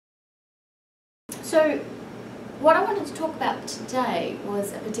So what I wanted to talk about today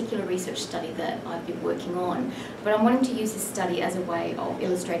was a particular research study that I've been working on, but I'm wanting to use this study as a way of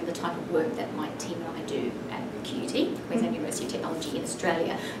illustrating the type of work that my team and I do at QUT, Queensland University of Technology in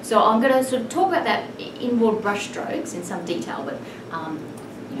Australia. So I'm going to sort of talk about that in broad brushstrokes in some detail, but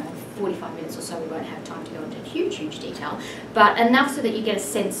you know, 45 minutes or so we won't have time to go into huge detail, but enough so that you get a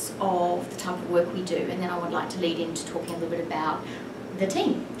sense of the type of work we do, and then I would like to lead into talking a little bit about the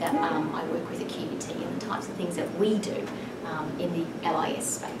team that I work with at QUT and the types of things that we do in the LIS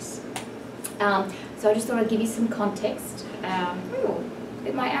space. So I just thought I'd give you some context.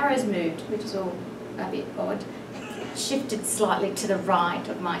 My arrow's moved, which is all a bit odd. Shifted slightly to the right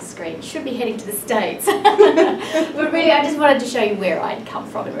of my screen. Should be heading to the States. But really I just wanted to show you where I'd come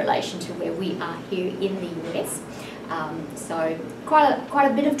from in relation to where we are here in the US. So quite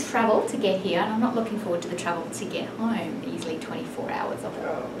a bit of travel to get here, and I'm not looking forward to the travel to get home. Easily 24 hours of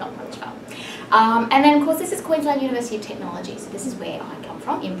it, not much fun. And then of course this is Queensland University of Technology, so this is where I come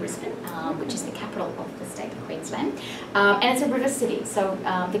from, in Brisbane, which is the capital of the state of Queensland. And it's a river city, so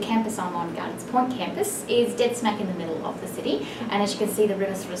the campus I'm on, Gardens Point campus, is dead smack in the middle of the city, and as you can see the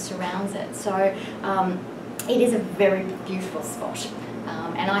river sort of surrounds it. So it is a very beautiful spot.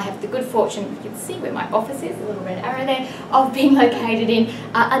 And I have the good fortune, you can see where my office is, a little red arrow there, of being located in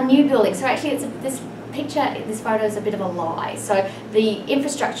a new building. So actually this photo is a bit of a lie. So the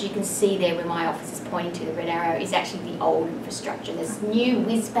infrastructure you can see there where my office is pointing to, the red arrow, is actually the old infrastructure. This new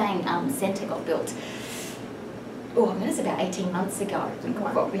whiz-bang centre got built, it's about 18 months ago. We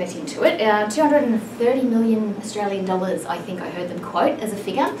got let into it. 230 million Australian dollars, I think I heard them quote as a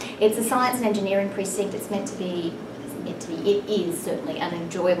figure. It's a science and engineering precinct. It's meant to be, it is certainly an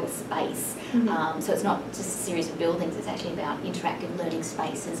enjoyable space. So it's not just a series of buildings, it's actually about interactive learning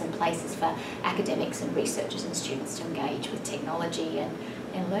spaces and places for academics and researchers and students to engage with technology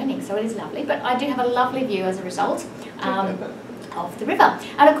and learning. So it is lovely, but I do have a lovely view as a result of the river.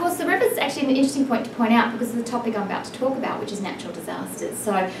 And of course the river is actually an interesting point to point out because of the topic I'm about to talk about, which is natural disasters.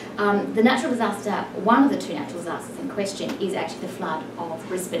 So the natural disaster, one of the two natural disasters in question, is actually the flood of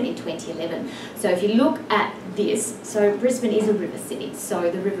Brisbane in 2011. So if you look at this, so Brisbane is a river city,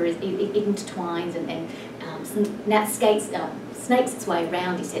 so the river it intertwines and snakes its way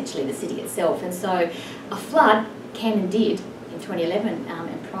around essentially the city itself, and so a flood can and did in 2011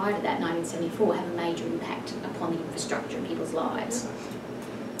 and prior to that 1974 have a major impact upon the infrastructure in people's lives.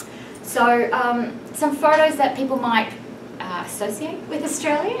 So some photos that people might associate with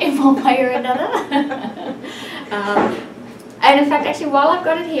Australia in one way or another. And in fact, actually, while I've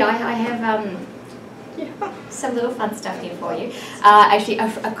got it here, I have some little fun stuff here for you. Actually,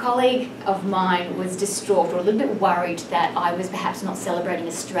 a colleague of mine was distraught or a little bit worried that I was perhaps not celebrating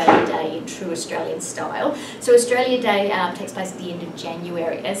Australia Day in true Australian style. So Australia Day takes place at the end of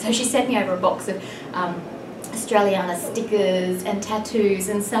January, and so she sent me over a box of Australiana stickers and tattoos,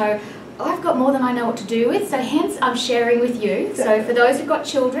 and so I've got more than I know what to do with, so hence I'm sharing with you. So for those who've got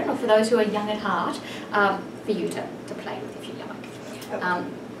children or for those who are young at heart, for you to play with if you like.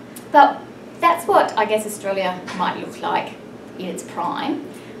 But that's what I guess Australia might look like in its prime.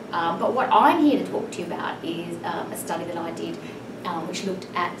 But what I'm here to talk to you about is a study that I did which looked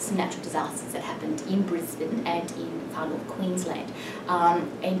at some natural disasters that happened in Brisbane and in far north Queensland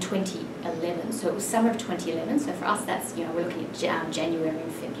in 2011. So it was summer of 2011. So for us, that's, we're looking at January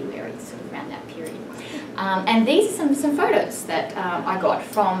and February, sort of around that period. And these are some photos that I got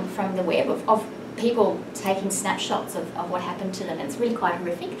from the web of people taking snapshots of what happened to them. And it's really quite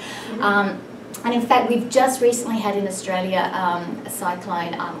horrific. And in fact, we've just recently had in Australia a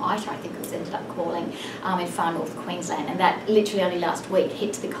cyclone, Ita, I think it was ended up calling, in far north Queensland, and that literally only last week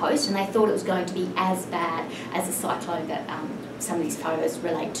hit the coast, and they thought it was going to be as bad as the cyclone that some of these photos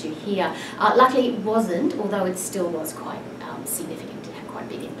relate to here. Luckily it wasn't, although it still was quite significant and had quite a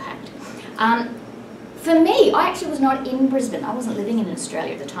big impact. For me, I actually was not in Brisbane. I wasn't living in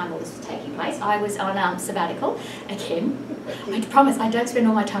Australia at the time all this was taking place. I was on sabbatical. Again, I promise I don't spend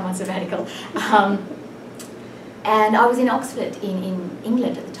all my time on sabbatical. And I was in Oxford in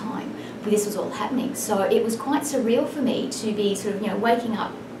England at the time when this was all happening. So it was quite surreal for me to be sort of, waking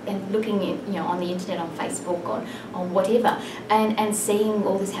up and looking on the internet, on Facebook, on whatever, and seeing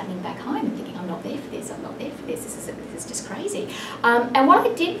all this happening back home and thinking, I'm not there for this, I'm not there for this, this is just crazy. And what I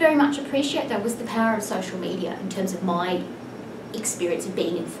did very much appreciate though was the power of social media in terms of my experience of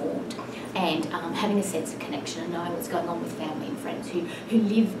being informed and having a sense of connection and knowing what's going on with family and friends who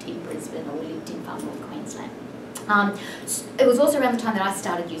lived in Brisbane or lived in far north Queensland. It was also around the time that I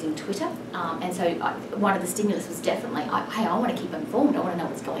started using Twitter, and so one of the stimulus was definitely, hey, I want to keep informed, I want to know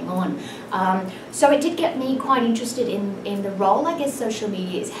what's going on. So it did get me quite interested in the role, I guess, social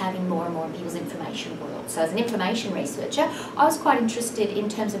media is having more and more in people's information world. So as an information researcher, I was quite interested in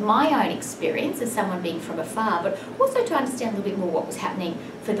terms of my own experience as someone being from afar, but also to understand a little bit more what was happening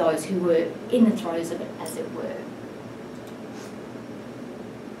for those who were in the throes of it, as it were.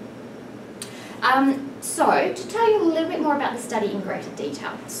 So, to tell you a little bit more about the study in greater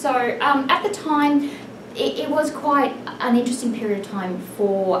detail. So, at the time, it was quite an interesting period of time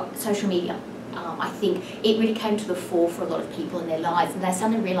for social media. I think it really came to the fore for a lot of people in their lives, and they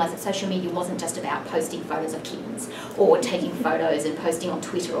suddenly realised that social media wasn't just about posting photos of kittens or taking photos and posting on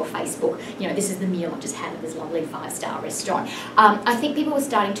Twitter or Facebook, you know, this is the meal I just had at this lovely 5-star restaurant. I think people were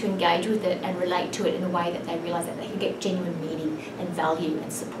starting to engage with it and relate to it in a way that they realised that they could get genuine meaning and value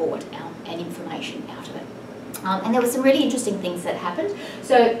and support and information out of it. And there were some really interesting things that happened.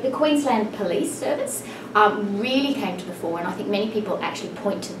 So the Queensland Police Service really came to the fore, and I think many people actually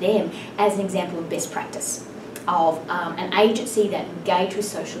point to them as an example of best practice of an agency that engaged with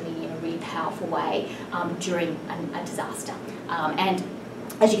social media in a really powerful way during a disaster. And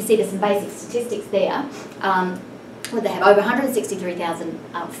as you can see, there's some basic statistics there. They have over 163,000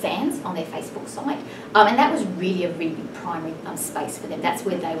 fans on their Facebook site, and that was really a really big primary space for them. That's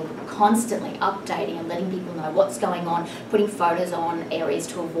where they were constantly updating and letting people know what's going on, putting photos on areas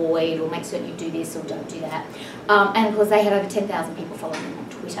to avoid, or make certain you do this or don't do that. And of course, they had over 10,000 people following them on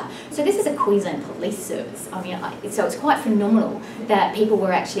Twitter. So this is a Queensland Police Service. I mean, so it's quite phenomenal that people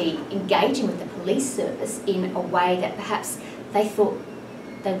were actually engaging with the police service in a way that perhaps they thought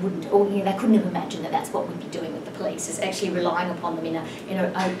they wouldn't, or they couldn't have imagined that that's what we'd be doing with the police, is actually relying upon them in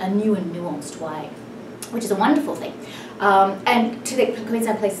a new and nuanced way, which is a wonderful thing. And to the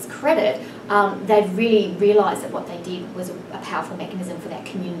Queensland Police's credit, they've really realised that what they did was a powerful mechanism for that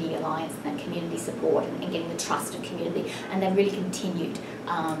community alliance and that community support and getting the trust of community, and they've really continued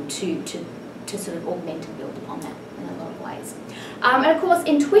to sort of augment and build upon that in a lot of ways. And of course,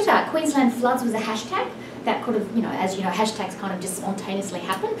 in Twitter, Queensland Floods was a hashtag that could have, as you know, hashtags kind of just spontaneously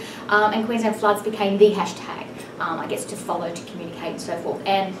happen, and Queensland Floods became the hashtag, I guess, to follow, to communicate and so forth.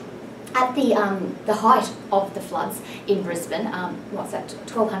 And at the height of the floods in Brisbane, what's that,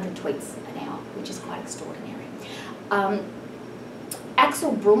 1,200 tweets an hour, which is quite extraordinary.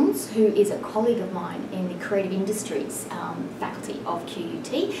 Axel Bruns, who is a colleague of mine in the Creative Industries faculty of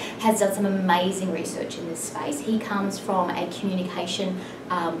QUT, has done some amazing research in this space. He comes from a communication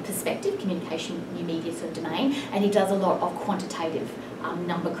perspective, communication new media sort of domain, and he does a lot of quantitative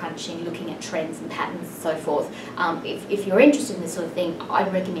number crunching, looking at trends and patterns and so forth. If you're interested in this sort of thing, I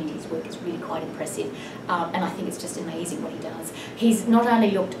recommend his work. It's really quite impressive, and I think it's just amazing what he does. He's not only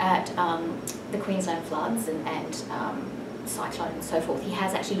looked at the Queensland floods and cyclone and so forth, he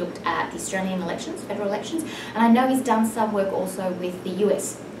has actually looked at the Australian elections, federal elections, and I know he's done some work also with the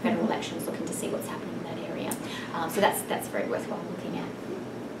US federal elections, looking to see what's happening in that area. So that's very worthwhile looking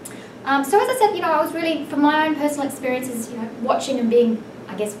at. So as I said, I was really, from my own personal experiences, watching and being,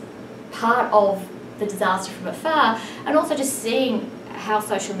 I guess, part of the disaster from afar, and also just seeing how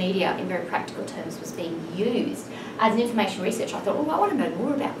social media, in very practical terms, was being used. As an information researcher, I thought, I want to know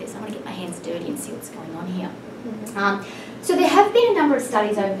more about this. I want to get my hands dirty and see what's going on here. So there have been a number of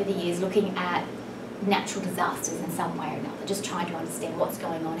studies over the years looking at natural disasters in some way or another, just trying to understand what's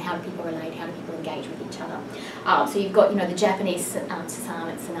going on, how do people relate, how do people engage with each other. So you've got, the Japanese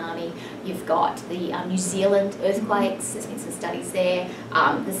tsunami, you've got the New Zealand earthquakes, there's been some studies there,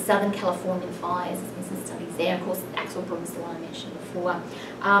 the Southern Californian fires, there's been some studies there, of course Axel Bruns, the one I mentioned before.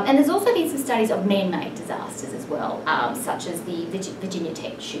 And there's also been some studies of man-made disasters as well, such as the Virginia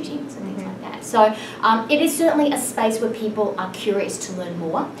Tech shootings and things like that. So it is certainly a space where people are curious to learn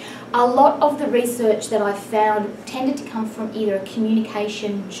more. A lot of the research that I've found tended to come from either a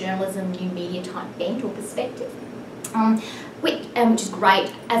communication, journalism, new media type bent or perspective, which is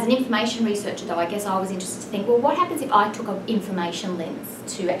great. As an information researcher though, I guess I was interested to think, well, what happens if I took an information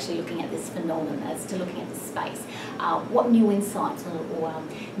lens to actually looking at this phenomenon, as to looking at this space? What new insights or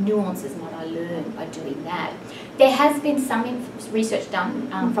nuances might I learn by doing that? There has been some research done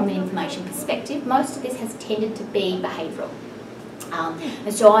from an information perspective. Most of this has tended to be behavioural.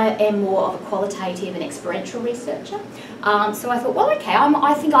 And so I am more of a qualitative and experiential researcher. So I thought, well, okay,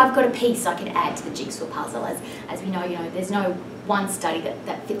 I think I've got a piece I can add to the jigsaw puzzle. As we know, there's no one study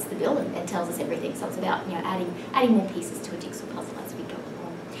that fits the bill and tells us everything. So it's about adding more pieces to a jigsaw puzzle as we go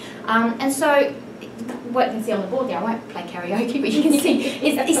along. And so what you can see on the board there, I won't play karaoke, but you can see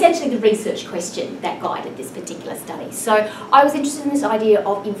is essentially the research question that guided this particular study. So I was interested in this idea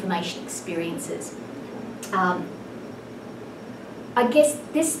of information experiences. I guess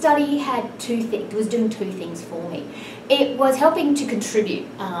this study had two things. It was doing two things for me. It was helping to contribute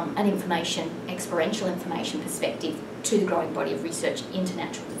an experiential information perspective to the growing body of research into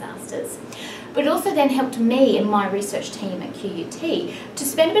natural disasters. But it also then helped me and my research team at QUT to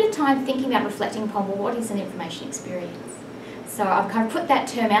spend a bit of time thinking about reflecting upon, well, what is an information experience? So I've kind of put that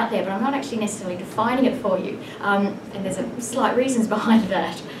term out there, but I'm not actually necessarily defining it for you. And there's slight reasons behind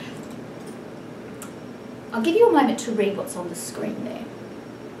that. I'll give you a moment to read what's on the screen there.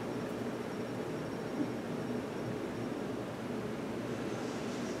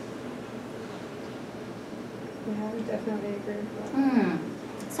 Yeah, I would definitely agree with that.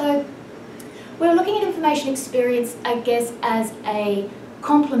 So we're looking at information experience, I guess, as a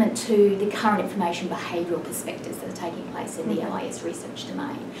complement to the current information behavioural perspectives that are taking place in the LIS research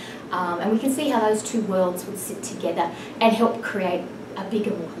domain. And we can see how those two worlds would sit together and help create a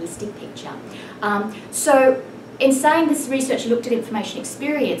bigger, more holistic picture. So in saying this research looked at information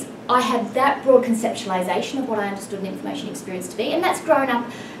experience, I had that broad conceptualisation of what I understood an information experience to be, and that's grown up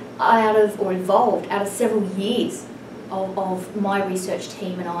out of, or evolved out of several years of my research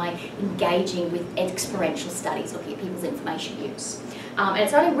team and I engaging with experiential studies, looking at people's information use. And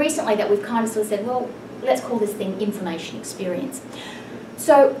it's only recently that we've kind of sort of said, well, let's call this thing information experience.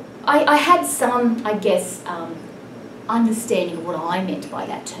 So I had some, I guess, understanding of what I meant by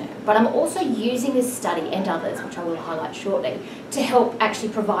that term, but I'm also using this study and others, which I will highlight shortly, to help actually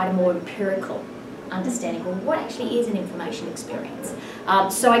provide a more empirical understanding of what actually is an information experience.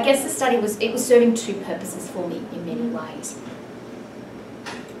 So I guess the study was serving two purposes for me in many ways.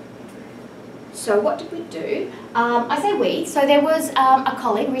 So what did we do? I say we, so there was a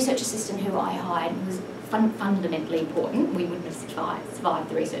colleague, research assistant who I hired, who was fundamentally important. We wouldn't have survived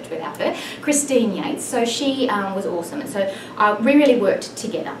the research without her, Christine Yates. So she was awesome, and so we really worked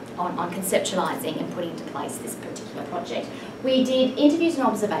together on conceptualising and putting into place this particular project. We did interviews and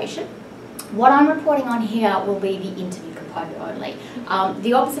observation. What I'm reporting on here will be the interview component only.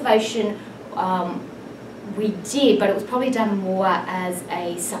 The observation we did, but it was probably done more as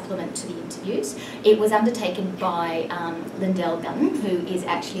a supplement to the interviews. It was undertaken by Lindell Gunn, who was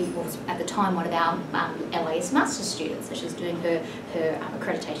at the time one of our LIS master's students. So she was doing her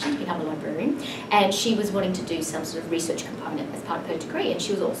accreditation to become a librarian, and she was wanting to do some sort of research component as part of her degree, and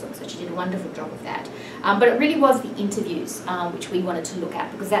she was awesome, so she did a wonderful job of that. But it really was the interviews which we wanted to look at,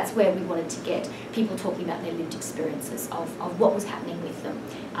 because that's where we wanted to get people talking about their lived experiences of what was happening with them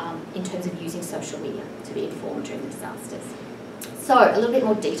in terms of using social media to be informed during the disasters. So a little bit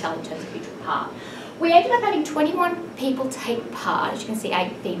more detail in terms of who took part. We ended up having 21 people take part. As you can see,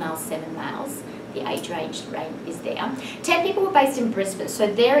 8 females, 7 males. The age range is there. 10 people were based in Brisbane,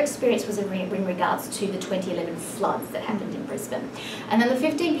 so their experience was in regards to the 2011 floods that happened in Brisbane. And then the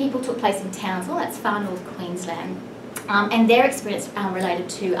 15 people took place in Townsville, that's far north Queensland, and their experience related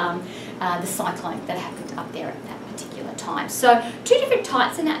to the cyclone that happened up there at that particular time. So 2 different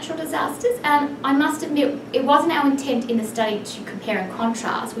types of natural disasters, and I must admit it wasn't our intent in the study to compare and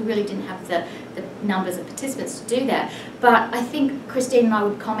contrast. We really didn't have the numbers of participants to do that, but I think Christine and I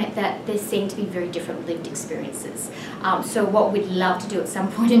would comment that there seem to be very different lived experiences. So what we'd love to do at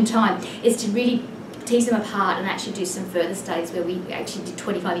some point in time is to really tease them apart and actually do some further studies where we actually did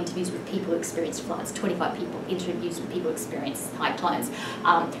 25 interviews with people who experienced floods, 25 people interviews with people who experienced cyclones,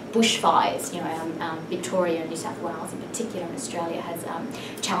 bushfires. You know, Victoria and New South Wales in particular in Australia has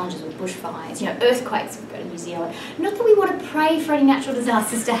challenges with bushfires. You know, earthquakes. We've got in New Zealand. Not that we want to pray for any natural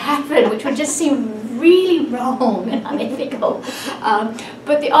disasters to happen, which would just seem really wrong and unethical.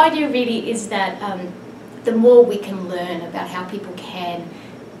 But the idea really is that the more we can learn about how people can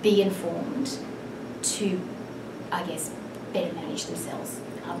be informed to, I guess, better manage themselves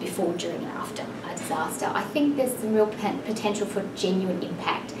before, during and after a disaster, I think there's some real potential for genuine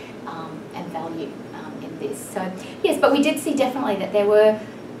impact and value in this. So yes, but we did see definitely that there were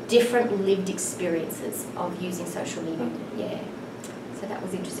different lived experiences of using social media. Yeah, so that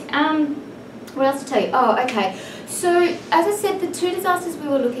was interesting. What else to tell you? Oh, okay. So as I said, the 2 disasters we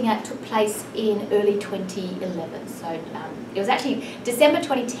were looking at took place in early 2011. So it was actually December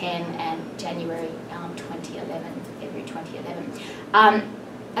 2010 and January 2011, February 2011.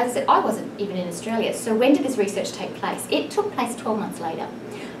 As I said, I wasn't even in Australia. So when did this research take place? It took place 12 months later.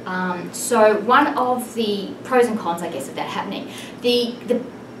 So one of the pros and cons, I guess, of that happening, the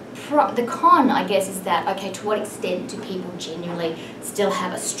con, I guess, is that, okay, to what extent do people genuinely still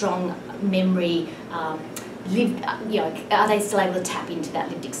have a strong memory, are they still able to tap into that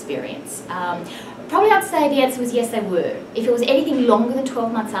lived experience? Probably I'd say the answer was yes, they were. If it was anything longer than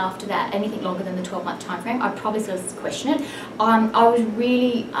 12 months after that, anything longer than the 12-month time frame, I'd probably sort of question it. I was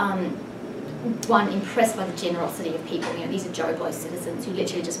really one, impressed by the generosity of people. You know, these are Joe Blow citizens who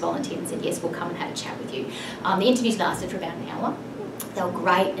literally just volunteered and said, yes, we'll come and have a chat with you. The interviews lasted for about an hour. They were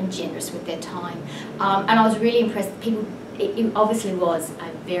great and generous with their time. And I was really impressed. People, it obviously was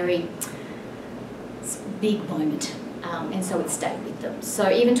a very big moment. And so it stayed with them.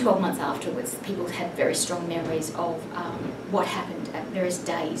 So even 12 months afterwards, people had very strong memories of what happened at various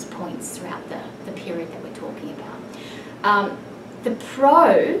days, points throughout the period that we're talking about. The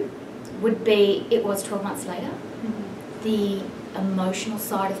pro would be, it was 12 months later. Mm-hmm. The emotional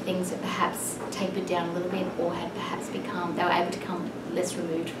side of things had perhaps tapered down a little bit, or had perhaps become, they were able to come less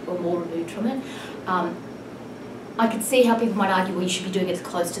removed or more removed from it. I could see how people might argue, well, you should be doing it as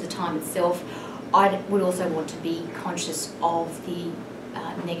close to the time itself. I would also want to be conscious of the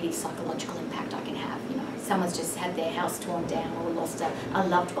negative psychological impact I can have. You know, someone's just had their house torn down or lost a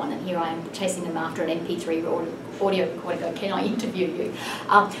loved one, and here I am chasing them after an MP3 audio recording, going, can I interview you?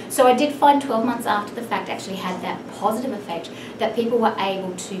 So I did find 12 months after the fact actually had that positive effect, that people were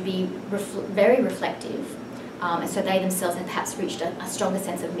able to be very reflective, and so they themselves had perhaps reached a stronger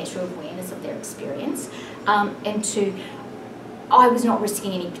sense of meta-awareness of their experience, and I was not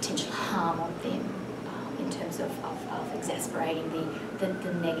risking any potential harm on them in terms of exasperating the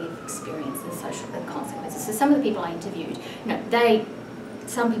negative experience, the social consequences. So some of the people I interviewed, you know,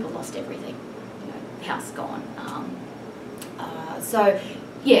 some people lost everything, you know, the house gone. So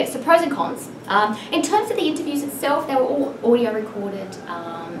yeah, so pros and cons. In terms of the interviews itself, they were all audio recorded.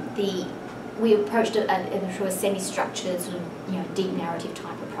 We approached it through a semi-structured, sort of, you know, deep narrative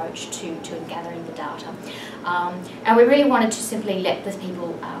type approach to gathering the data, and we really wanted to simply let the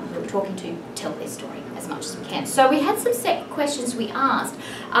people we were talking to tell their story as much as we can. So we had some set questions we asked,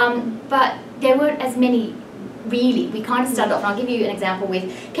 but there weren't as many really. We kind of started off, and I'll give you an example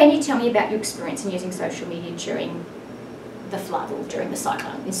with, can you tell me about your experience in using social media during the flood or during the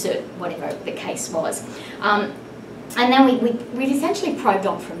cyclone, insert whatever the case was. And then we essentially probed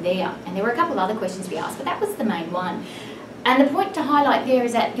on from there, and there were a couple of other questions we asked, but that was the main one. And the point to highlight there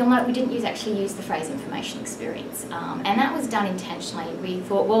is that you'll note we didn't actually use the phrase information experience, and that was done intentionally. We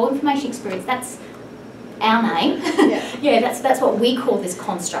thought, well, information experience, that's our name. Yeah, that's what we call this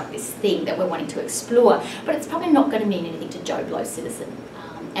construct, this thing that we're wanting to explore, but it's probably not going to mean anything to Joe Blow citizen.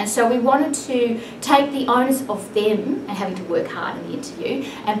 And so we wanted to take the onus of them and having to work hard in the interview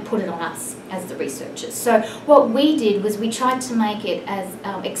and put it on us as the researchers. So what we did was we tried to make it as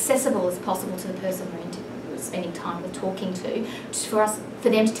accessible as possible to the person we're spending time with, talking to, for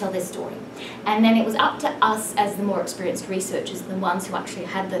them to tell their story. And then it was up to us as the more experienced researchers, the ones who actually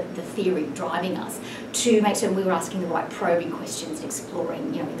had the theory driving us, to make sure we were asking the right probing questions and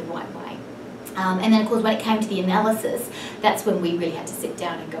exploring, you know, in the right way. And then, of course, when it came to the analysis, that's when we really had to sit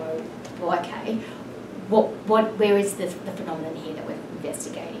down and go, well, okay, where is the phenomenon here that we're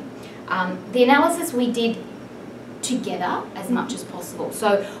investigating? The analysis we did together as much as possible.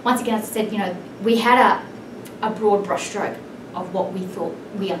 So once again, as I said, you know, we had a broad brushstroke of what we thought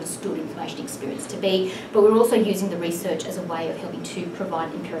we understood information experience to be, but we were also using the research as a way of helping to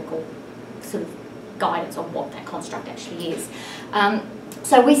provide empirical sort of guidance on what that construct actually is.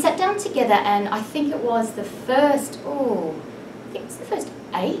 So we sat down together, and I think it was the first, I think it's the first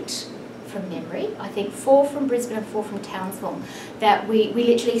 8 from memory. I think 4 from Brisbane and 4 from Townsville, that we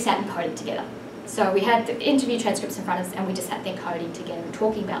literally sat and coded together. So we had the interview transcripts in front of us, and we just sat there coding together,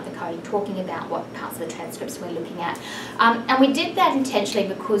 talking about the coding, talking about what parts of the transcripts we're looking at. And we did that intentionally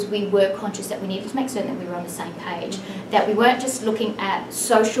because we were conscious that we needed to make certain that we were on the same page, that we weren't just looking at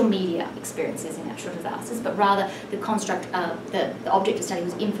social media experiences in natural disasters, but rather the construct, the object of study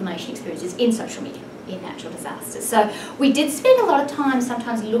was information experiences in social media in natural disasters. So we did spend a lot of time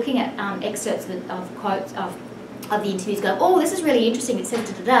sometimes looking at excerpts of quotes of the interviews, go, oh, this is really interesting, it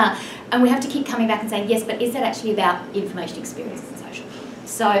says da-da-da, and we have to keep coming back and saying, yes, but is that actually about information experiences in social media?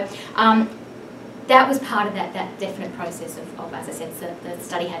 So that was part of that definite process of, as I said, the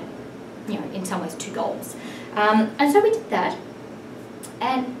study had, you know, in some ways 2 goals. And so we did that,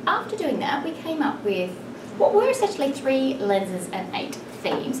 and after doing that, we came up with what were essentially 3 lenses and 8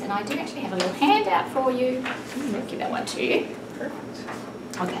 themes, and I do actually have a little handout for you. I'll give that one to you.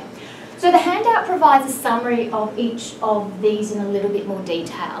 Perfect. Okay. So the handout provides a summary of each of these in a little bit more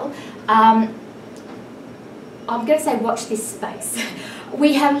detail. I'm going to say watch this space.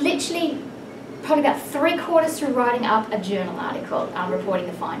 We have literally probably about 3/4 through writing up a journal article reporting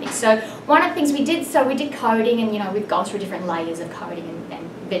the findings. So one of the things we did coding, and you know, we've gone through different layers of coding and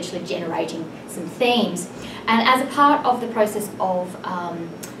eventually generating some themes. And as a part of the process of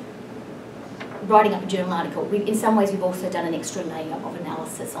writing up a journal article, in some ways we've also done an extra layer of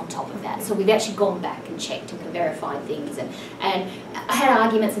analysis on top of that. So we've actually gone back and checked and verified things and had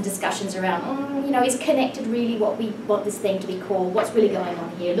arguments and discussions around, you know, is connected really what we want this thing to be called? What's really going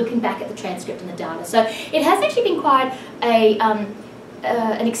on here? Looking back at the transcript and the data. So it has actually been quite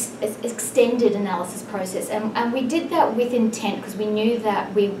an extended analysis process, and we did that with intent because we knew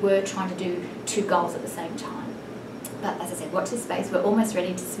that we were trying to do two goals at the same time. But as I said, watch this space. We're almost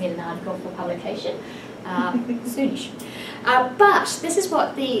ready to submit an article for publication soonish. But this is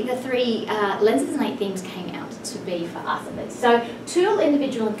what the three lenses and 8 themes came out to be for us at least. So tool,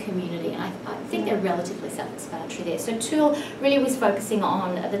 individual and community, and I think they're relatively self-explanatory there. So tool really was focusing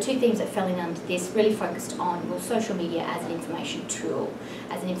on, the 2 themes that fell in under this really focused on, well, social media as an information tool,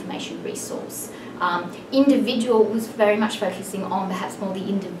 as an information resource. Individual was very much focusing on perhaps more the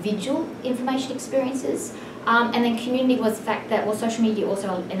individual information experiences. And then community was the fact that, well, social media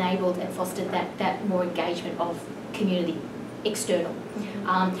also enabled and fostered that more engagement of community external.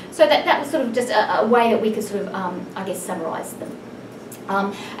 So that was sort of just a way that we could sort of, I guess, summarise them.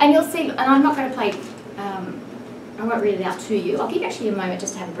 And you'll see, and I'm not going to play, I won't read it out to you. I'll give you actually a moment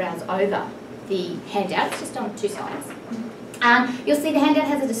just to have a browse over the handout. It's just on 2 sides. You'll see the handout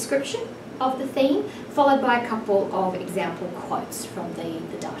has a description of the theme, followed by a couple of example quotes from the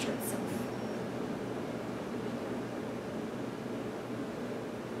data itself.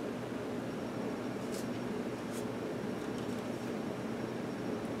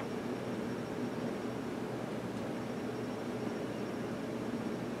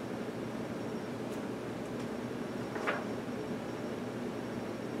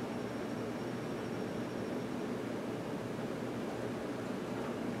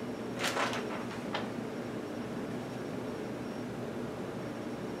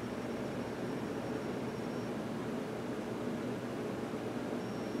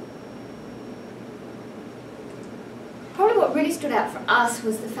 What really stood out for us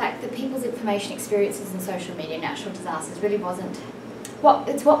was the fact that people's information experiences in social media and natural disasters really wasn't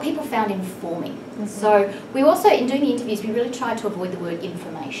it's what people found informing. So we also, in doing the interviews, we really tried to avoid the word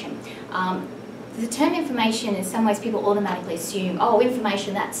information. The term information, in some ways people automatically assume, oh,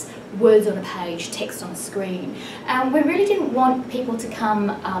 information, that's words on a page, text on a screen. We really didn't want people to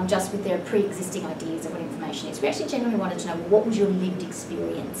come just with their pre-existing ideas of what information is. We actually genuinely wanted to know, well, what was your lived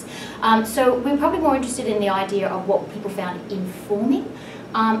experience? So we were probably more interested in the idea of what people found informing.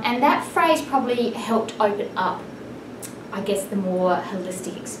 And that phrase probably helped open up, I guess, the more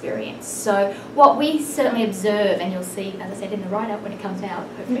holistic experience. So what we certainly observe, and you'll see, as I said, in the write-up when it comes out,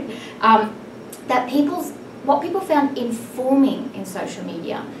 hopefully, that what people found informing in social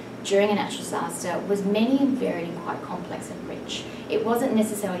media during a natural disaster was many and varied and quite complex and rich. It wasn't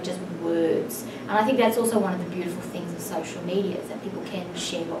necessarily just words. And I think that's also one of the beautiful things of social media, is that people can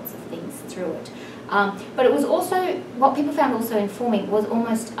share lots of things through it. But it was also, what people found also informing was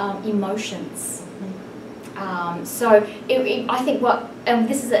almost emotions. So I think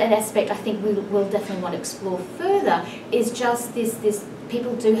this is an aspect I think we'll definitely want to explore further, is just this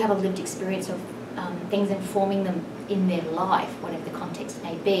people do have a lived experience of things informing them in their life, whatever the context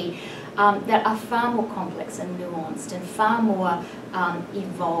may be, that are far more complex and nuanced and far more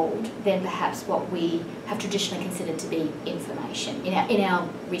evolved than perhaps what we have traditionally considered to be information in our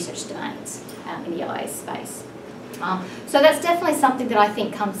research domains in the LIS space. So that's definitely something that I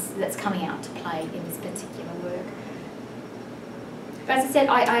think that's coming out to play in this particular work. But as I said,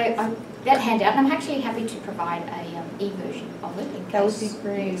 that handout, and I'm actually happy to provide a e-version of it. In that would case be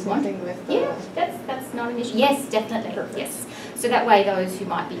great. you want. Something with yeah, that's not an issue. Yes, definitely. Perfect. Yes. So that way, those who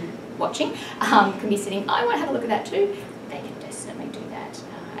might be watching can be sitting, I want to have a look at that too. They can definitely do that.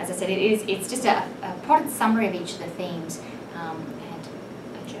 As I said, it's just a product summary of each of the themes and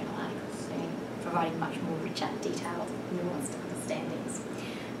a journal article, so providing much more richer, detailed, nuanced understandings.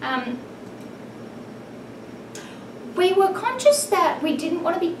 We were conscious that we didn't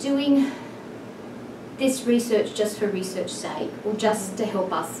want to be doing this research just for research's sake, or just to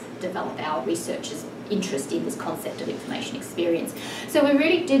help us develop our researchers' interest in this concept of information experience. So we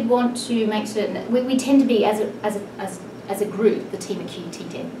really did want to make certain that we tend to be, as a group, the team at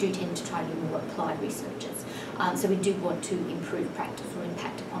QUT do tend to try to be more applied researchers. So we do want to improve practical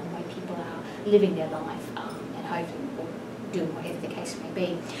impact upon the way people are living their life and hopefully doing whatever the case may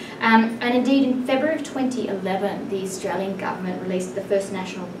be. And indeed, in February of 2011, the Australian government released the first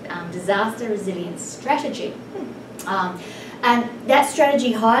national disaster resilience strategy. And that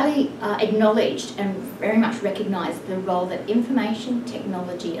strategy highly acknowledged and very much recognised the role that information,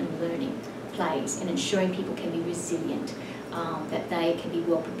 technology and learning plays in ensuring people can be resilient that they can be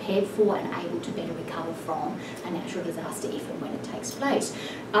well prepared for and able to better recover from a natural disaster if and when it takes place.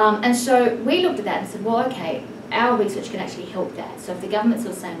 And so we looked at that and said, well, okay, our research can actually help that. So if the government's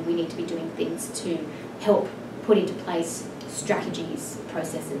all saying we need to be doing things to help put into place strategies,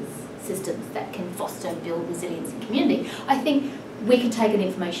 processes, systems that can foster and build resilience in community, I think we can take an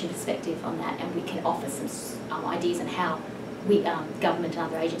information perspective on that, and we can offer some ideas on how we, government and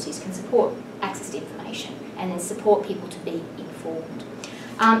other agencies can support access to information and then support people to be informed.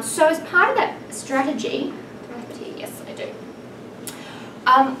 So as part of that strategy, do I have it here? Yes, I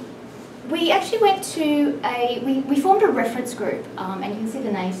do. We actually went to we formed a reference group, and you can see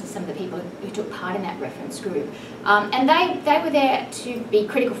the names of some of the people who took part in that reference group. And they were there to be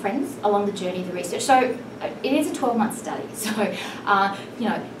critical friends along the journey of the research. So it is a 12-month study, so you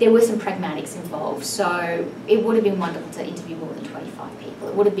know, there were some pragmatics involved. So it would have been wonderful to interview more than 25 people.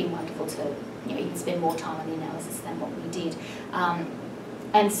 It would have been wonderful to, you know, even spend more time on the analysis than what we did.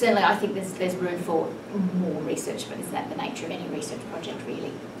 And certainly I think there's room for more research, but isn't that the nature of any research project,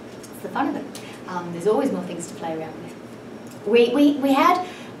 really? The fun of it. There's always more things to play around with. We had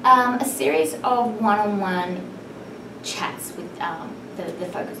a series of one-on-one chats with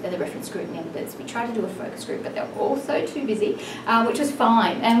the reference group members. We tried to do a focus group, but they were all so too busy, which was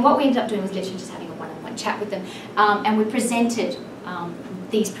fine. And what we ended up doing was literally just having a one-on-one chat with them, and we presented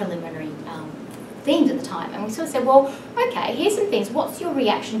these preliminary themes at the time, and we sort of said, well, okay, here's some things. What's your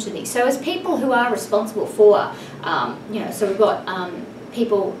reaction to these? So as people who are responsible for, you know, so we've got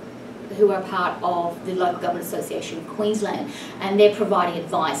people who are part of the Local Government Association of Queensland, and they're providing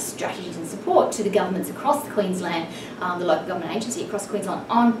advice, strategies and support to the governments across Queensland, the local government agency across Queensland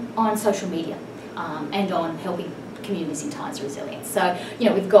on social media and on helping communities in times of resilience. So, you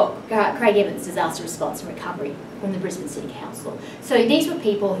know, we've got Craig Evans, Disaster Response and Recovery from the Brisbane City Council. So these were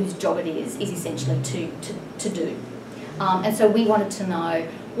people whose job it is essentially to do. And so we wanted to know,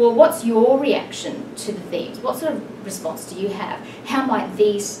 well, what's your reaction to the themes? What sort of response do you have? How might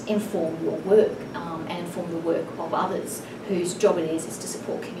these inform your work and inform the work of others whose job it is to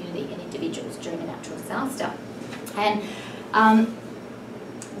support community and individuals during a natural disaster? And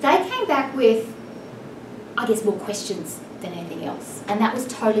they came back with, I guess, more questions than anything else. And that was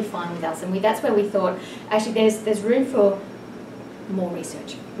totally fine with us. And that's where we thought, actually, there's room for more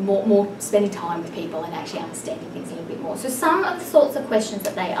research, more spending time with people and actually understanding things a little bit more. So some of the sorts of questions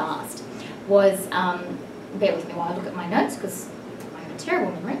that they asked was, bear with me while I look at my notes because I have a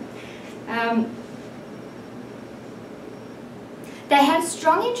terrible memory. They had a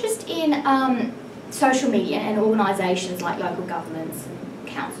strong interest in social media and organisations like local governments and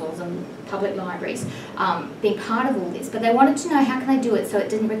councils and public libraries being part of all this, but they wanted to know how can they do it so it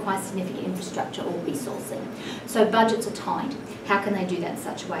didn't require significant infrastructure or resourcing. So budgets are tight. How can they do that in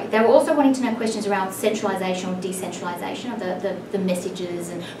such a way? They were also wanting to know questions around centralisation or decentralisation of the messages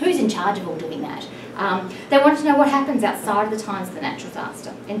and who's in charge of all doing that. They wanted to know what happens outside of the times of the natural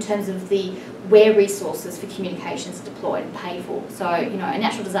disaster in terms of where resources for communications are deployed and paid for. So, you know, a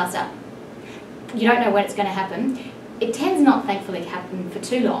natural disaster, you don't know when it's going to happen. It tends not, thankfully, to happen for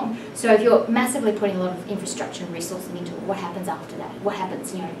too long. So if you're massively putting a lot of infrastructure and resourcing into it, what happens after that? What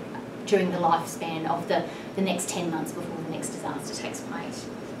happens, you know, during the lifespan of the next 10 months before the next disaster takes place?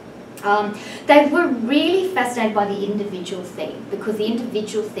 They were really fascinated by the individual theme, because the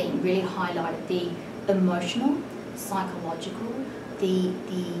individual theme really highlighted the emotional, psychological,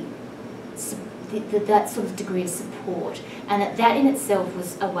 that sort of degree of support, and that in itself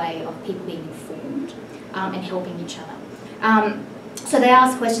was a way of people being informed and helping each other. So they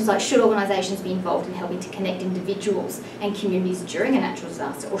asked questions like, should organisations be involved in helping to connect individuals and communities during a natural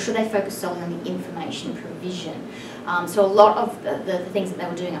disaster, or should they focus solely on the information provision? So a lot of the things that they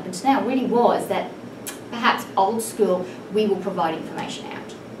were doing up until now really was that perhaps old school, we will provide information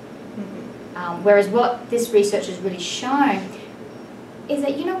out. Whereas what this research has really shown is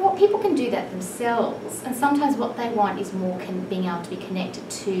that, you know what, people can do that themselves, and sometimes what they want is more being able to be connected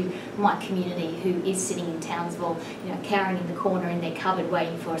to my community who is sitting in Townsville, you know, cowering in the corner in their cupboard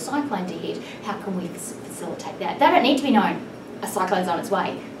waiting for a cyclone to hit. How can we facilitate that? They don't need to be known a cyclone's on its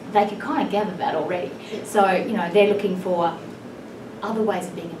way. They can kind of gather that already. So, you know, they're looking for other ways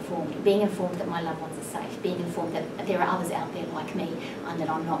of being informed that my loved ones are safe, being informed that there are others out there like me, and that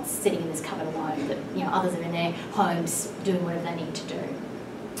I'm not sitting in this cupboard alone, that, you know, others are in their homes doing whatever they need to do.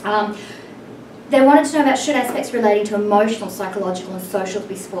 They wanted to know about should aspects relating to emotional, psychological and social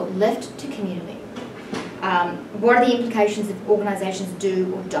support left to community. What are the implications if organisations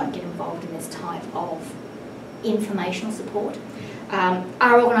do or don't get involved in this type of informational support?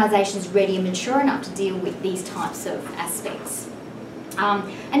 Are organisations ready and mature enough to deal with these types of aspects?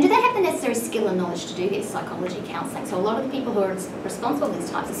 And do they have the necessary skill and knowledge to do this, psychology, counselling? So a lot of the people who are responsible for these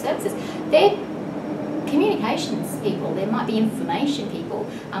types of services, they're communications people, there might be information people,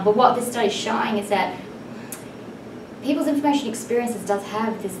 but what this study is showing is that people's information experiences does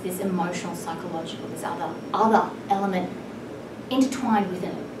have this emotional, psychological, this other element intertwined within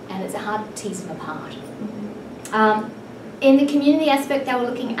it, and it's hard to tease them apart. In the community aspect, they were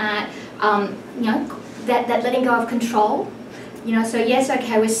looking at, you know, that letting go of control. You know, so yes,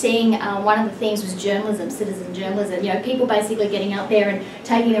 okay, we're seeing one of the themes was journalism, citizen journalism. You know, people basically getting out there and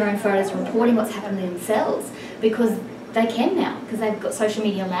taking their own photos and reporting what's happening themselves because they can now, because they've got social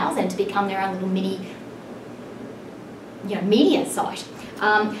media allows them to become their own little mini, you know, media site.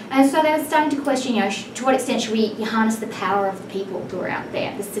 And so they were starting to question, you know, to what extent should we harness the power of the people who are out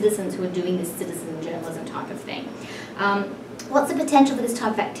there, the citizens who are doing this citizen journalism type of thing. What's the potential for this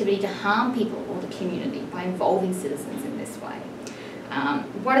type of activity to harm people or the community by involving citizens in this way?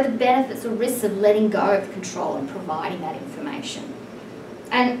 What are the benefits or risks of letting go of control and providing that information?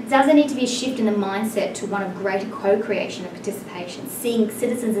 And does there need to be a shift in the mindset to one of greater co-creation and participation, seeing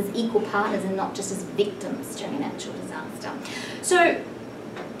citizens as equal partners and not just as victims during a natural disaster? So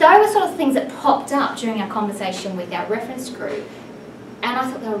those were sort of things that popped up during our conversation with our reference group, and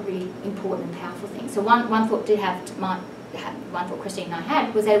I thought they were really important and powerful things. So one thought one thought Christine and I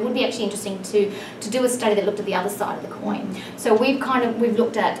had was that it would be actually interesting to do a study that looked at the other side of the coin. So we've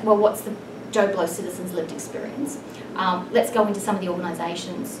looked at, well, what's the Joe Blow citizens' lived experience? Let's go into some of the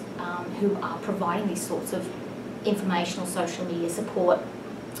organisations who are providing these sorts of informational social media support.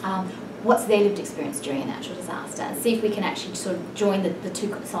 What's their lived experience during a natural disaster, and see if we can actually sort of join the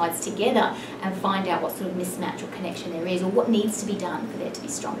two sides together and find out what sort of mismatch or connection there is, or what needs to be done for there to be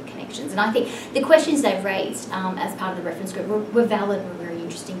stronger connections. And I think the questions they've raised as part of the reference group were valid, were very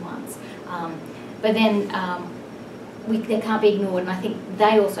interesting ones. But then they can't be ignored, and I think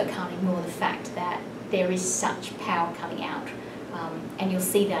they also can't ignore the fact that there is such power coming out. And you'll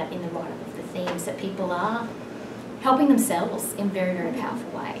see that in the write-up of the themes, that people are helping themselves in very, very powerful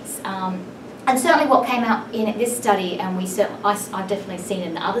ways. And certainly what came out in this study, and I've definitely seen it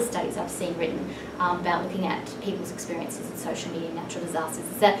in other studies I've seen written about looking at people's experiences in social media and natural disasters,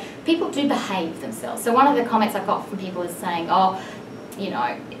 is that people do behave themselves. So one of the comments I got from people is saying, oh, you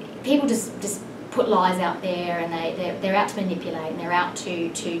know, people just put lies out there, and they're out to manipulate, and they're out to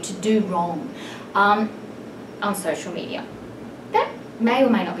do wrong on social media. That may or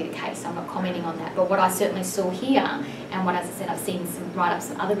may not be the case, I'm not commenting on that, but what I certainly saw here, and what, as I said, I've seen some write-ups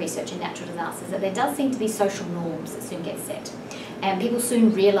and other research in natural disasters, that there does seem to be social norms that soon get set. And people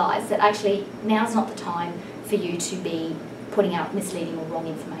soon realise that actually now's not the time for you to be putting out misleading or wrong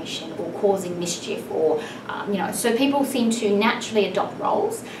information or causing mischief, or, you know, so people seem to naturally adopt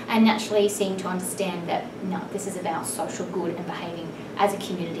roles and naturally seem to understand that, no, this is about social good and behaving as a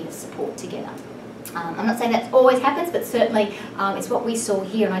community of support together. I'm not saying that always happens, but certainly it's what we saw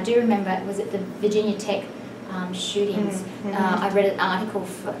here. And I do remember, was it the Virginia Tech shootings? I read an article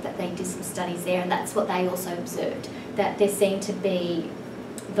that they did some studies there, and that's what they also observed, that there seemed to be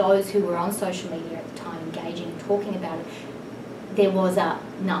those who were on social media at the time engaging and talking about it. There was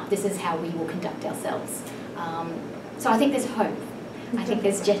no, this is how we will conduct ourselves. So I think there's hope. I think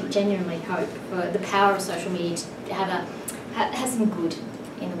there's genuinely hope for the power of social media to have some good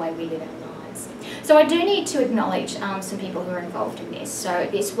in the way we live our lives. So I do need to acknowledge some people who are involved in this. So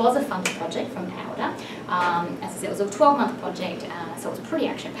this was a funded project from AWDA. As I said, it was a 12-month project, so it was pretty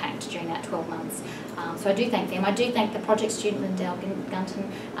action-packed during that 12 months. So I do thank them. I do thank the project student Lindell Gunton,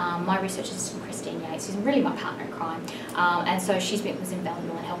 my research assistant Christine Yates, who's really my partner in crime. And so was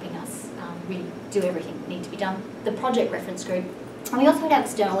invaluable in helping us really do everything that needed to be done. The project reference group. And we also had our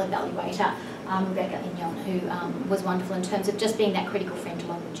external evaluator, Rebecca Lignon, who was wonderful in terms of just being that critical friend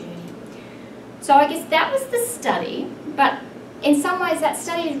along the journey. So I guess that was the study, but in some ways that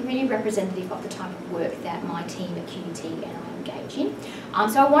study is really representative of the type of work that my team at QUT and I engage in.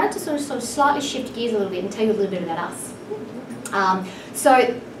 So I wanted to sort of slightly shift gears a little bit and tell you a little bit about us.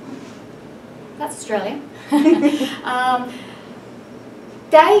 So that's Australia.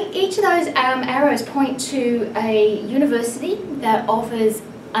 Each of those arrows point to a university that offers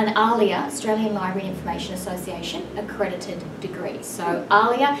an ALIA, Australian Library and Information Association, accredited degree. So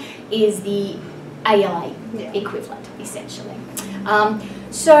ALIA is the ALA equivalent, essentially.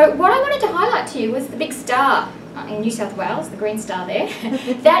 So what I wanted to highlight to you was the big star in New South Wales, the green star there.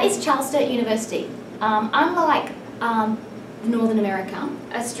 That is Charles Sturt University. Unlike Northern America,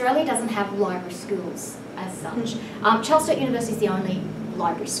 Australia doesn't have library schools as such. Charles Sturt University is the only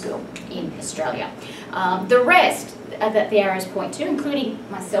library school in Australia. The rest that the arrows point to, including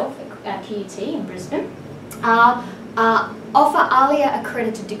myself at QUT in Brisbane, are offer ALIA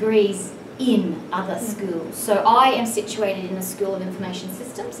accredited degrees in other schools. So I am situated in a School of Information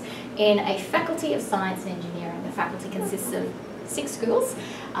Systems in a Faculty of Science and Engineering. The faculty consists of 6 schools.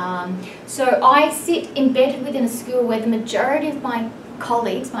 So I sit embedded within a school where the majority of my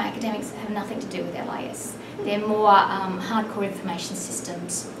colleagues, my academics, have nothing to do with LIS. They're more hardcore information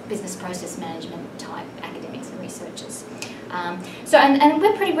systems, business process management type academics and researchers. And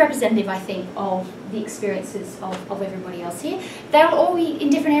we're pretty representative, I think, of the experiences of everybody else here. They'll all be in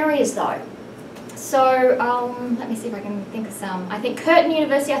different areas though. So let me see if I can think of some. I think Curtin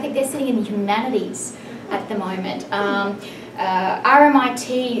University, I think they're sitting in the humanities at the moment.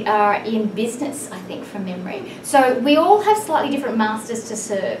 RMIT are in business, I think, from memory. So we all have slightly different masters to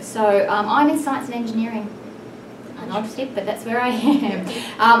serve. So I'm in science and engineering. An odd fit, but that's where I am.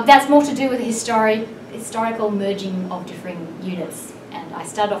 That's more to do with the historical merging of differing units. And I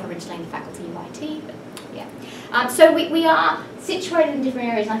started off originally in the Faculty of IT, but yeah. So we are situated in different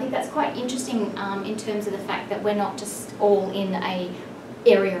areas, and I think that's quite interesting in terms of the fact that we're not just all in a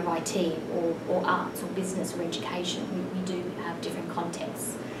area of IT or arts or business or education. We do have different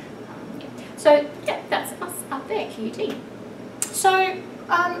contexts. Yeah. So yeah, that's us up there, QUT. So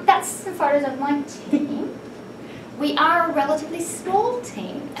that's some photos of my team. We are a relatively small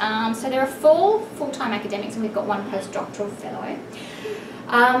team, so there are 4 full-time academics and we've got 1 postdoctoral fellow.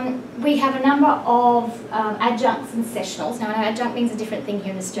 We have a number of adjuncts and sessionals. Now I know adjunct means a different thing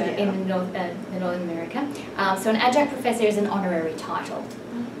here in Australia, in Northern America. So an adjunct professor is an honorary title.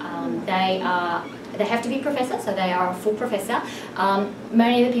 They have to be professor, so they are a full professor.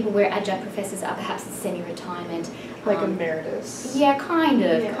 Many of the people where adjunct professors are perhaps in semi-retirement. Like emeritus. Yeah, kind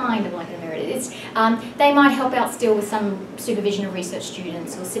of like an emeritus. They might help out still with some supervision of research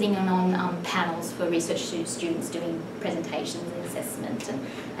students or sitting on panels for research students doing presentations and assessment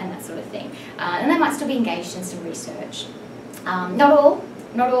and that sort of thing. And they might still be engaged in some research. Not all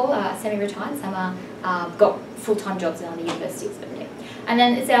semi-retired. Some are got full-time jobs in other universities, but yeah. And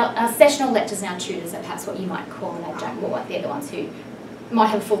then it's our sessional lecturers and our tutors are perhaps what you might call an adjunct, or they're the ones who might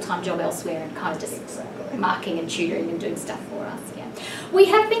have a full-time job elsewhere and kind of just marking and tutoring and doing stuff for us. Yeah, we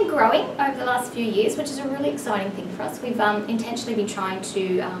have been growing over the last few years, which is a really exciting thing for us. We've intentionally been trying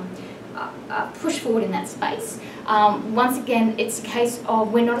to push forward in that space. Once again, it's a case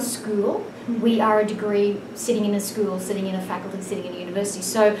of we're not a school. We are a degree sitting in a school, sitting in a faculty, sitting in a university.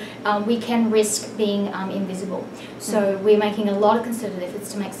 So we can risk being invisible. So we're making a lot of concerted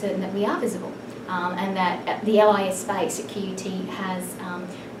efforts to make certain that we are visible. And that the LIS space at QUT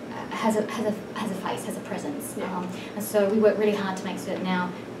has a face, has a presence. Yeah. And so we work really hard to make certain our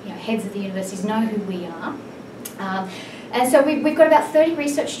heads of the universities know who we are. And so we've got about 30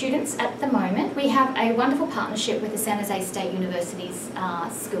 research students at the moment. We have a wonderful partnership with the San Jose State University's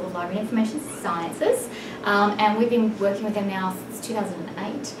School of Library and Information Sciences. And we've been working with them now since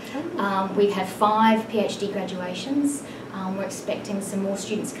 2008. We've had 5 PhD graduations. We're expecting some more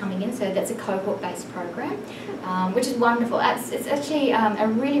students coming in, so that's a cohort-based program, which is wonderful. It's actually a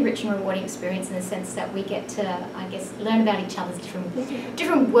really rich and rewarding experience in the sense that we get to, I guess, learn about each other's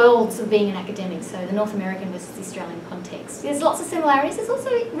different worlds of being an academic, so the North American versus the Australian context. There's lots of similarities, there's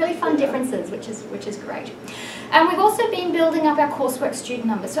also really fun differences, which is great. And we've also been building up our coursework student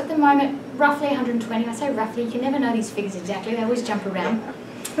numbers. So at the moment, roughly 120, I say roughly, you can never know these figures exactly, they always jump around.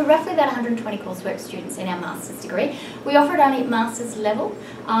 We're roughly about 120 coursework students in our master's degree. We offer it only at master's level.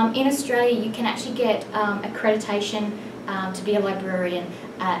 In Australia, you can actually get accreditation to be a librarian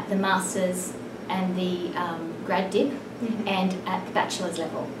at the master's and the grad dip and at the bachelor's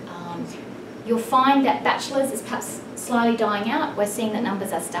level. You'll find that bachelor's is perhaps slowly dying out. We're seeing that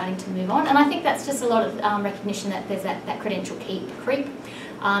numbers are starting to move on, and I think that's just a lot of recognition that there's that credential creep.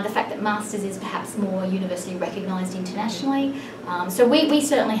 The fact that masters is perhaps more universally recognised internationally. So we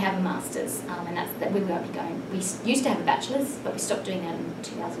certainly have a masters, and that's that we won't be going. We used to have a bachelor's, but we stopped doing that in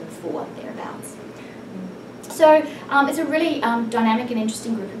 2004 thereabouts. So it's a really dynamic and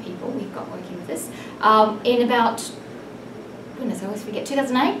interesting group of people we've got working with us. In about, goodness, I always forget,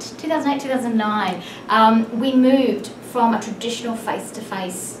 2008, 2009, we moved from a traditional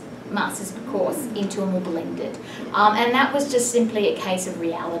face-to-face master's course into a more blended. And that was just simply a case of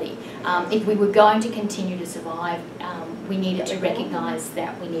reality. If we were going to continue to survive, we needed to recognise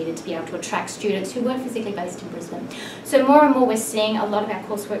that we needed to be able to attract students who weren't physically based in Brisbane. So more and more we're seeing a lot of our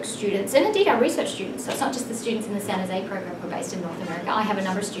coursework students, and indeed our research students, so it's not just the students in the San Jose program who are based in North America. I have a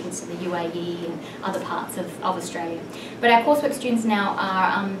number of students in the UAE and other parts of Australia. But our coursework students now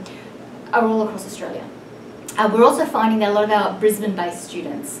are all across Australia. We're also finding that a lot of our Brisbane-based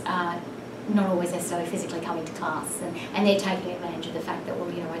students are not always necessarily physically coming to class, and they're taking advantage of the fact that,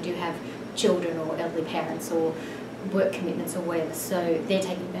 well, I do have children or elderly parents or work commitments or whatever, so they're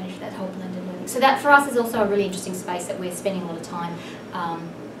taking advantage of that whole blended learning. So that for us is also a really interesting space that we're spending a lot of time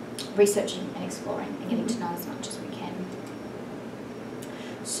researching and exploring and getting to know as much as we can.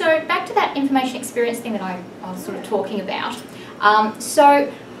 So back to that information experience thing that I was sort of talking about.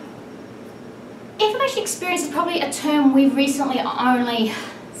 So information experience is probably a term we've recently only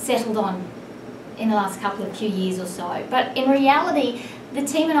settled on in the last few years or so, but in reality the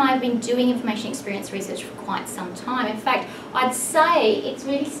team and I have been doing information experience research for quite some time. In fact, I'd say it's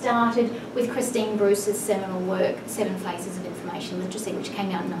really started with Christine Bruce's seminal work, 7 Phases of Information Literacy, which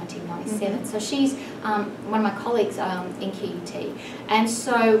came out in 1997. So she's one of my colleagues in QUT. And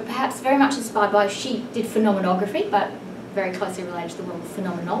so perhaps very much inspired by, she did phenomenography, but very closely related to the world of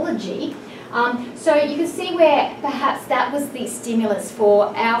phenomenology. So you can see where perhaps that was the stimulus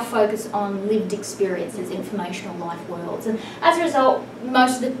for our focus on lived experiences, informational life worlds. And as a result,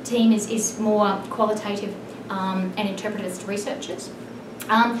 most of the team is more qualitative and interpretivist researchers.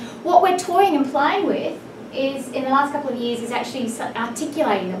 What we're toying and playing with is, in the last couple of years, is actually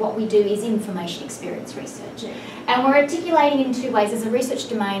articulating that what we do is information experience research. And we're articulating in 2 ways, as a research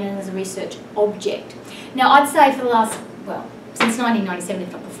domain and as a research object. Now, I'd say for the last, well, since 1997,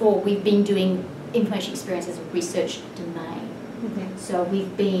 if not before, we've been doing information experience as a research domain. So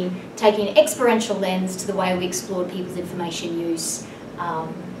we've been taking an experiential lens to the way we explored people's information use,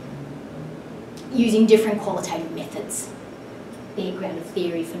 using different qualitative methods, be it grounded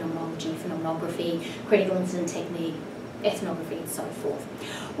theory, phenomenology, phenomenography, critical incident technique, ethnography, and so forth.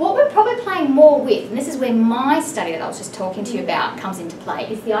 What we're probably playing more with, and this is where my study that I was just talking to you about comes into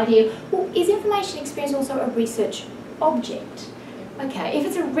play, is the idea, well, is information experience also a research object? Okay, if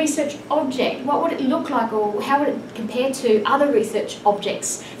it's a research object, what would it look like, or how would it compare to other research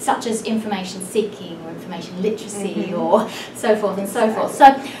objects such as information seeking or information literacy or so forth and so forth? So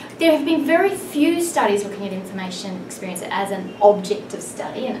there have been very few studies looking at information experience as an object of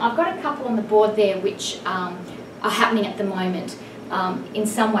study, and I've got a couple on the board there which are happening at the moment in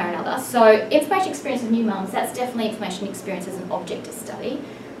some way or another. So information experience of new mums, that's definitely information experience as an object of study.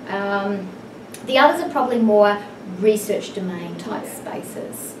 The others are probably more research domain type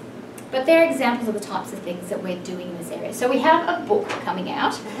spaces. But they're examples of the types of things that we're doing in this area. So we have a book coming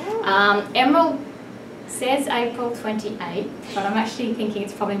out. Emerald says April 28, but I'm actually thinking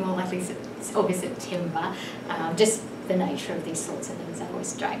it's probably more likely August, September. Just the nature of these sorts of things, they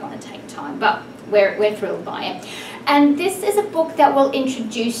always drag on and take time, but we're thrilled by it. And this is a book that will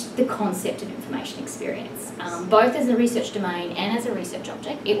introduce the concept of information experience, both as a research domain and as a research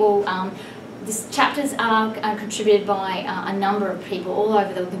object. It will these chapters are contributed by a number of people all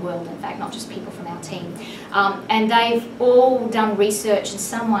over the world, in fact, not just people from our team. And they've all done research in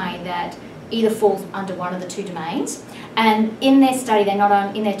some way that either falls under one of the 2 domains. And in their study,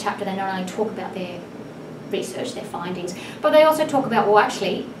 in their chapter, they not only talk about their research, their findings, but they also talk about, well,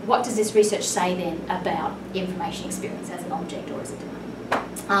 actually, what does this research say then about information experience as an object or as a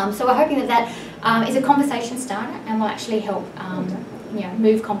domain? So we're hoping that is a conversation starter and will actually help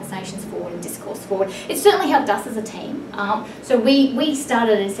move conversations forward and discourse forward. It's certainly helped us as a team. So we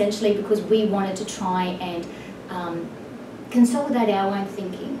started essentially because we wanted to try and consolidate our own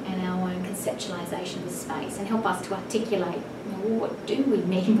thinking and our own conceptualisation of the space and help us to articulate, what do we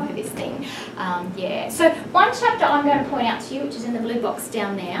mean by this thing? So one chapter I'm going to point out to you, which is in the blue box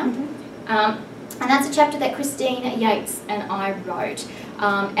down there, and that's a chapter that Christine Yates and I wrote.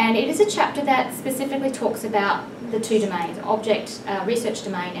 And it is a chapter that specifically talks about the 2 domains, research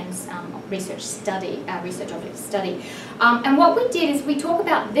domain and research study, research object study. And what we did is we talk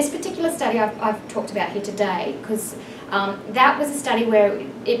about this particular study I've talked about here today, because that was a study where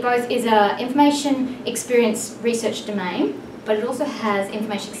it both is an information experience research domain, but it also has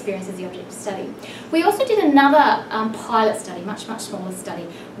information experience as the object of study. We also did another pilot study, much smaller study,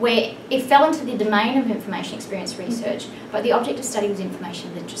 where it fell into the domain of information experience research, but the object of study was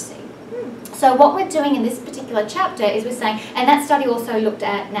information literacy. So what we're doing in this particular chapter is we're saying, and that study also looked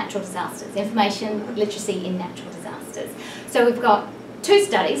at natural disasters, information literacy in natural disasters. So we've got 2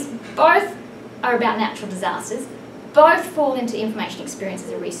 studies, both are about natural disasters, both fall into information experience as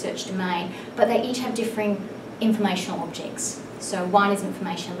a research domain, but they each have differing informational objects. So one is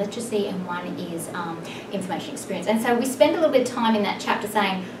information literacy and one is information experience. And so we spend a little bit of time in that chapter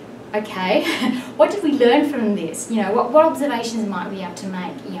saying, okay, what did we learn from this? What observations might we be able to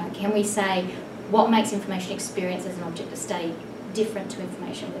make? Can we say what makes information experience as an object of study different to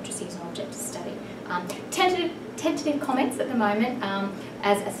information literacy as an object of study? Tentative comments at the moment.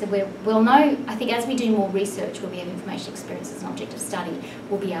 As I said, we'll know, I think as we do more research, we'll be having information experience as an object of study.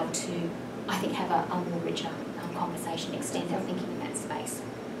 We'll be able to, I think, have a more richer conversation, extend our thinking in that space.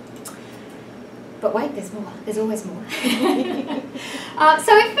 But wait, there's more. There's always more.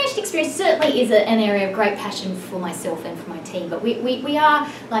 So information experience certainly is an area of great passion for myself and for my team, but we are,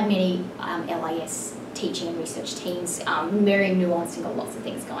 like many LIS teaching and research teams, very nuanced and got lots of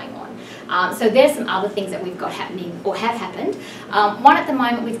things going on. So there's some other things that we've got happening or have happened. One at the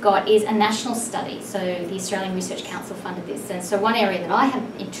moment we've got is a national study. So the Australian Research Council funded this, and so one area that I have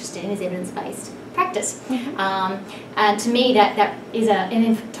interest in is evidence-based practice. And to me that is a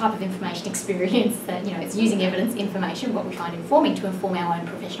type of information experience that, you know, it's using evidence information, what we find informing, to inform our own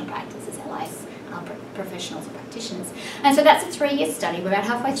professional practice as LIS professionals or practitioners. And so that's a 3-year study. We're about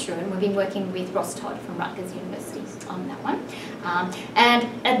halfway through, and we've been working with Ross Todd from Rutgers University on that one. And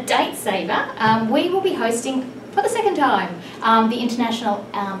a date saver, we will be hosting for the second time the International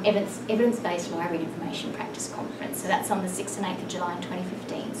Evidence-Based Library and Information Practice Conference. So that's on the 6th and 8th of July in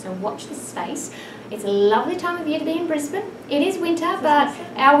 2015. So watch this space. It's a lovely time of year to be in Brisbane. It is winter, but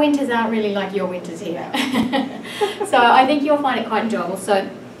our winters aren't really like your winters here. So I think you'll find it quite enjoyable. So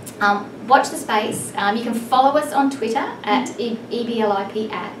watch the space. You can follow us on Twitter at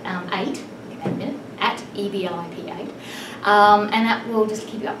EBLIP8, at EBLIP8, and that will just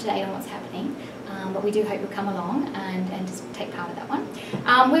keep you up to date on what's happening. But we do hope you'll come along and just take part of that one.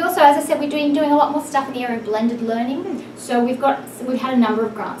 We also, as I said, we're doing a lot more stuff in the area of blended learning. So we've had a number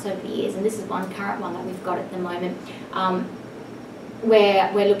of grants over the years, and this is one current one that we've got at the moment, where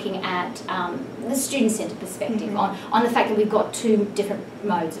we're looking at the student-centred perspective on the fact that we've got 2 different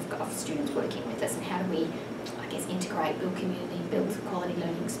modes of students working with us, and how do we, I guess, integrate, build community, build quality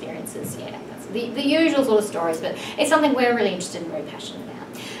learning experiences. Yeah, that's the usual sort of stories, but it's something we're really interested and very passionate about.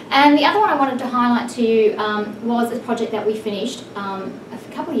 And the other one I wanted to highlight to you was a project that we finished a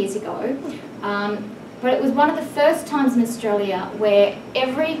couple of years ago, but it was one of the first times in Australia where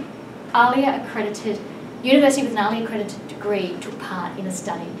every ALIA accredited university with an ALIA accredited degree took part in a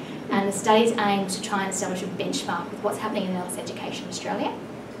study, and the studies aimed to try and establish a benchmark with what's happening in LS education in Australia.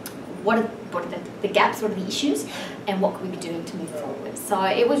 What are the gaps, what are the issues, and what could we be doing to move forward? So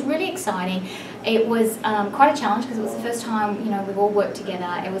it was really exciting. It was quite a challenge because it was the first time, you know, we've all worked together.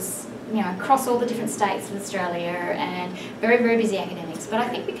 It was, you know, across all the different states of Australia, and very, very busy academics. But I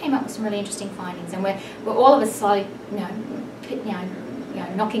think we came up with some really interesting findings, and we're all of us slowly,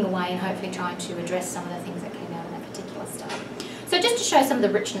 knocking away and hopefully trying to address some of the things that came out of that particular study. So just to show some of the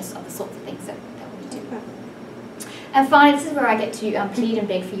richness of the sorts of things that we do. And finally, this is where I get to plead and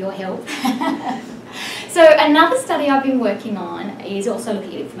beg for your help. So another study I've been working on is also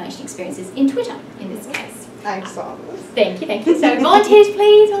looking at information experiences in Twitter, in this case. Excellent. Thank you. So volunteers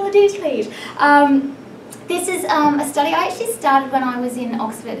please. This is a study I actually started when I was in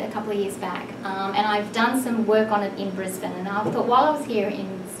Oxford a couple of years back, and I've done some work on it in Brisbane, and I thought while I was here in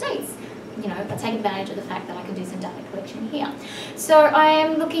the States, you know, I'll take advantage of the fact that I can do some data collection here. So I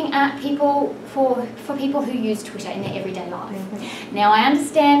am looking at people, for people who use Twitter in their everyday life. Now I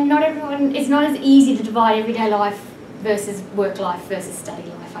understand not everyone, it's not as easy to divide everyday life versus work life versus study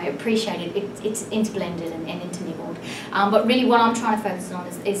life. I appreciate it, it's interblended and intermingled. But really what I'm trying to focus on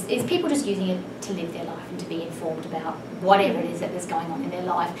is people just using it to live their life and to be informed about whatever it is that is going on in their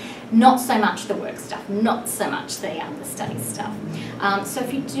life. Not so much the work stuff, not so much the study stuff. So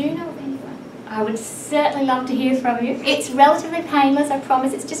if you do know of anyone, I would certainly love to hear from you. It's relatively painless, I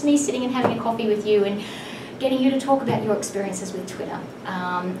promise. It's just me sitting and having a coffee with you and getting you to talk about your experiences with Twitter.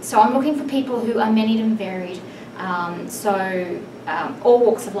 So I'm looking for people who are many and varied. All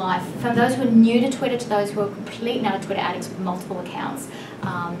walks of life, from those who are new to Twitter to those who are complete and utter Twitter addicts with multiple accounts.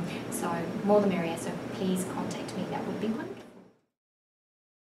 So more the merrier, so please contact me, that would be wonderful.